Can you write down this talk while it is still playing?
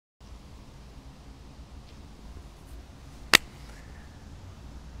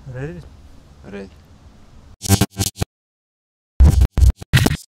Ready? Ready.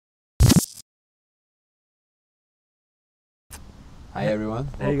 Hi everyone,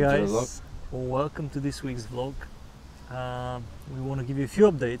 Hey welcome to the vlog. guys, welcome to this week's vlog. We want to give you a few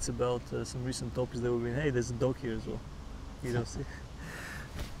updates about some recent topics that we've been. Hey, there's a dog here as well. You don't see?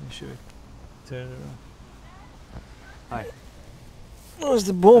 Let me show you. Turn it around. Hi. Where's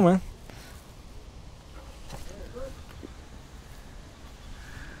the ball, man?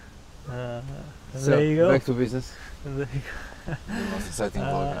 So, there you go. back to business. There you go. The most exciting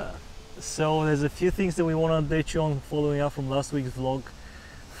vlog. So there's a few things that we want to update you on following up from last week's vlog.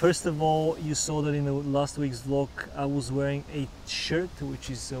 First of all, you saw that in the last week's vlog I was wearing a shirt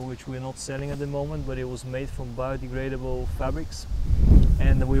which we're not selling at the moment, but it was made from biodegradable fabrics,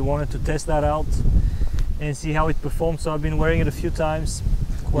 and we wanted to test that out and see how it performed. So I've been wearing it a few times.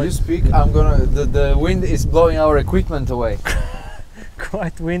 You speak, I'm gonna, the wind is blowing our equipment away.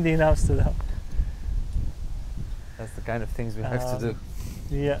 Quite windy in Amsterdam. That's the kind of things we have to do.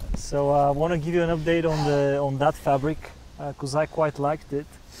 Yeah, so I want to give you an update on that fabric because I quite liked it,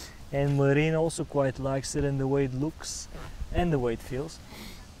 and Marine also quite likes it, and the way it looks and the way it feels.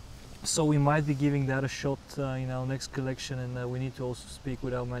 So we might be giving that a shot in our next collection, and we need to also speak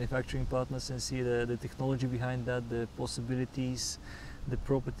with our manufacturing partners and see the technology behind that, the possibilities, the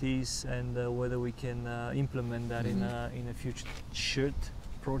properties, and whether we can implement that in a future shirt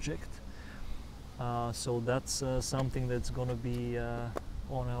project. So that's something that's going to be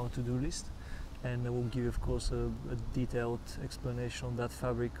on our to-do list, and we'll give you, of course, a detailed explanation on that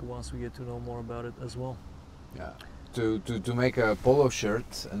fabric once we get to know more about it as well. Yeah. To make a polo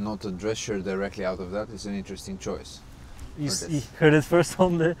shirt and not a dress shirt directly out of that is an interesting choice. You heard it first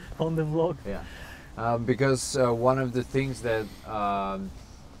on the vlog. Yeah. Because one of the things that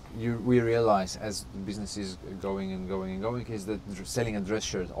we realize as the business is going and going and going is that selling a dress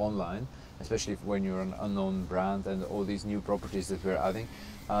shirt online, especially when you're an unknown brand and all these new properties that we're adding,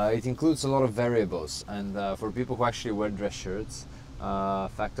 it includes a lot of variables, and for people who actually wear dress shirts,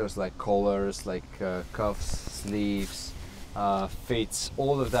 factors like collars, like cuffs, sleeves, fits,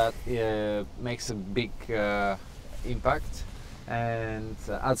 all of that makes a big impact and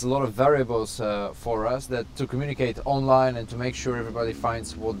adds a lot of variables for us that to communicate online and to make sure everybody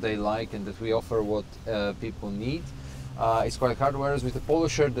finds what they like and that we offer what people need. It's quite hard, whereas with a polo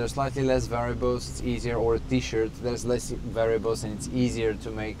shirt there's slightly less variables, it's easier, or a t-shirt there's less variables and it's easier to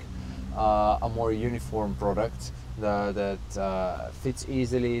make a more uniform product that fits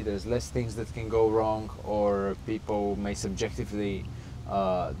easily. There's less things that can go wrong or people may subjectively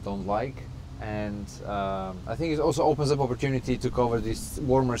don't like. And I think it also opens up opportunity to cover these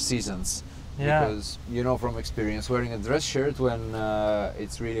warmer seasons. Yeah. Because you know from experience, wearing a dress shirt when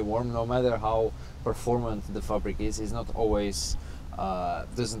it's really warm, no matter how performant the fabric is not always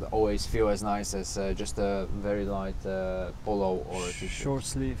doesn't always feel as nice as just a very light polo or a t-shirt. Short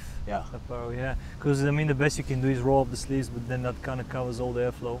sleeve. Yeah. Apparel, yeah. Because I mean, the best you can do is roll up the sleeves, but then that kind of covers all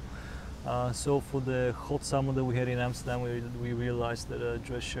the airflow. So for the hot summer that we had in Amsterdam, we realized that a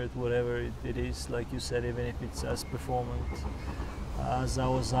dress shirt, whatever it is, like you said, even if it's as performant as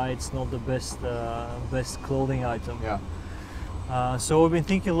ours are, it's not the best clothing item. Yeah. So we've been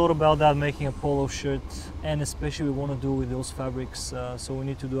thinking a lot about that, making a polo shirt, and especially we want to do with those fabrics. So we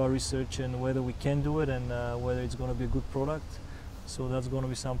need to do our research and whether we can do it and whether it's going to be a good product. So that's going to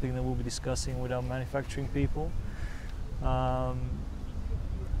be something that we'll be discussing with our manufacturing people.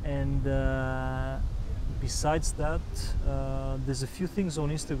 And besides that, there's a few things on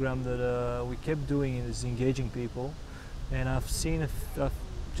Instagram that we kept doing is engaging people, and I've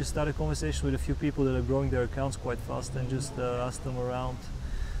just started a conversation with a few people that are growing their accounts quite fast, and just asked them around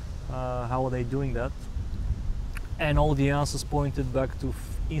how are they doing that, and all the answers pointed back to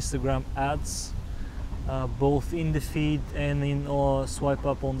Instagram ads, both in the feed and in swipe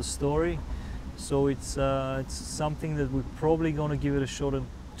up on the story. So it's something that we're probably going to give it a shot in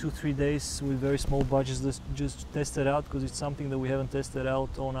 2-3 days with very small budgets. Let's just test it out, because it's something that we haven't tested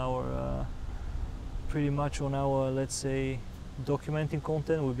out on our pretty much on our, let's say, documenting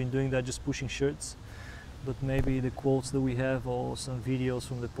content. We've been doing that, just pushing shirts, but maybe the quotes that we have or some videos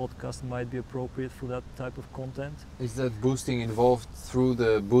from the podcast might be appropriate for that type of content. Is that boosting involved through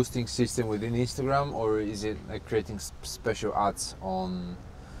the boosting system within Instagram, or is it like creating special ads on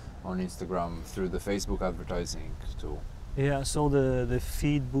Instagram through the Facebook advertising tool? Yeah, so the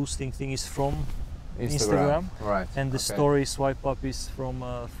feed boosting thing is from Instagram, right? And the okay. story swipe up is from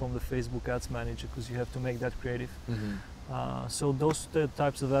the Facebook Ads Manager, because you have to make that creative. So those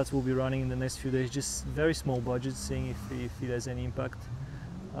types of ads will be running in the next few days, just very small budgets, seeing if it has any impact.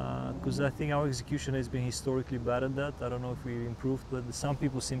 because I think our execution has been historically bad at that. I don't know if we improved, but some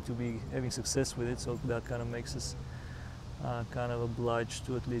people seem to be having success with it, so that kind of makes us kind of obliged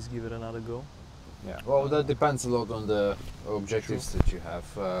to at least give it another go. Yeah, well, that depends a lot on the objectives that you have,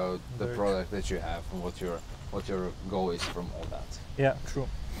 the Very product that you have, and what your goal is from all that. Yeah, true.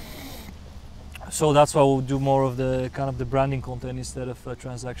 So that's why we'll do more of the kind of the branding content instead of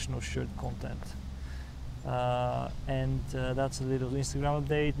transactional shirt content. And that's a little Instagram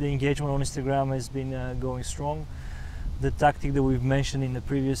update. The engagement on Instagram has been going strong. The tactic that we've mentioned in the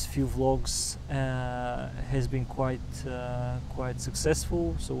previous few vlogs has been quite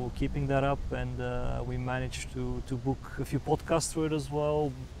successful, so we're keeping that up, and we managed to book a few podcasts through it as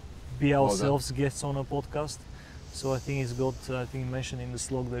well, be ourselves guests on a podcast. So I think it's got, I think mentioned in the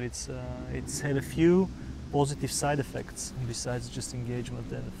slog that it's had a few positive side effects besides just engagement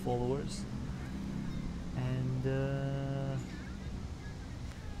and followers. And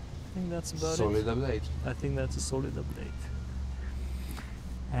I think that's about Solid it. update. I think that's a solid update.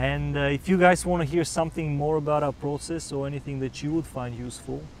 And if you guys want to hear something more about our process or anything that you would find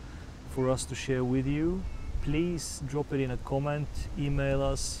useful for us to share with you, please drop it in a comment, email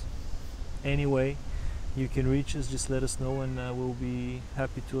us. Anyway, you can reach us, just let us know, and we'll be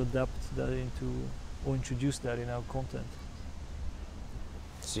happy to adapt that into or introduce that in our content.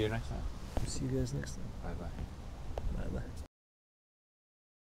 See you next time. See you guys next time. Bye bye. Bye bye.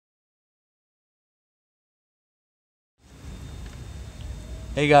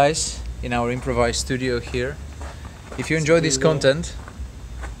 Hey guys, in our improvised studio here. If you enjoy this content,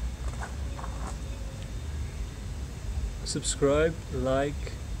 subscribe,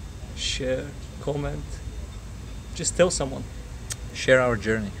 like, share, comment. Just tell someone. share our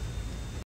journey.